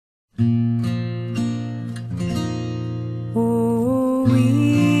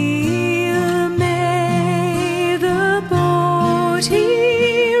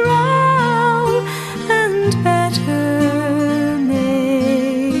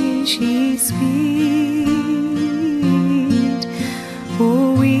she sweet.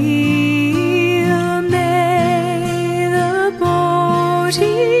 Oh, we'll may the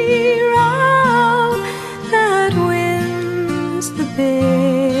boatie row that wins the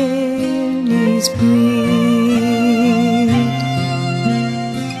bairnies breed.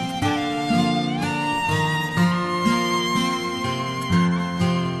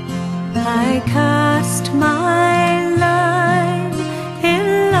 I cast my line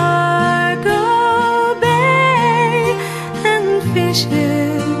in Largo Bay, and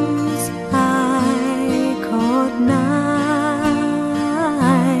fishes I caught 9.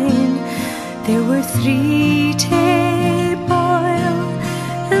 There were 3 tay boil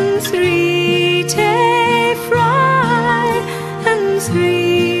and 3 tay fry, and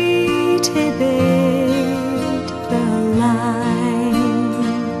 3 tay bait the line.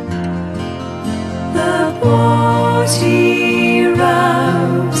 The boatie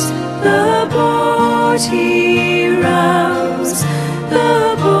rows, the boatie rows, the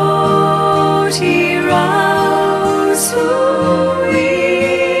boatie rows who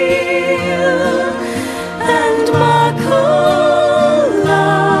will, and Macaulay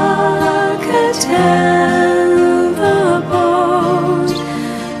tell the boat,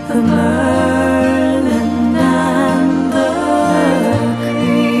 the merlin and the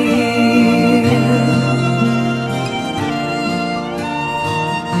creel.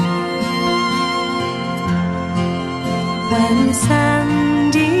 When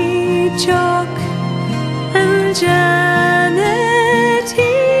Sandy, Jock and Janet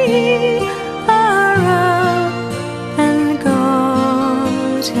are up and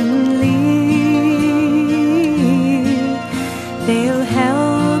got and leave, they'll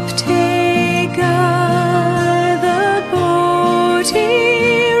help take the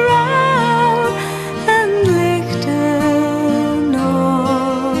boatie row and lichten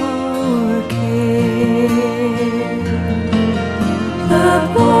o'er care. The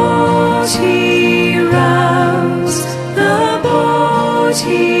boatie rows, the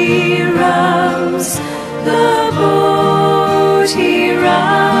boatie rows, the boatie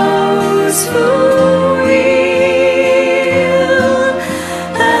rows.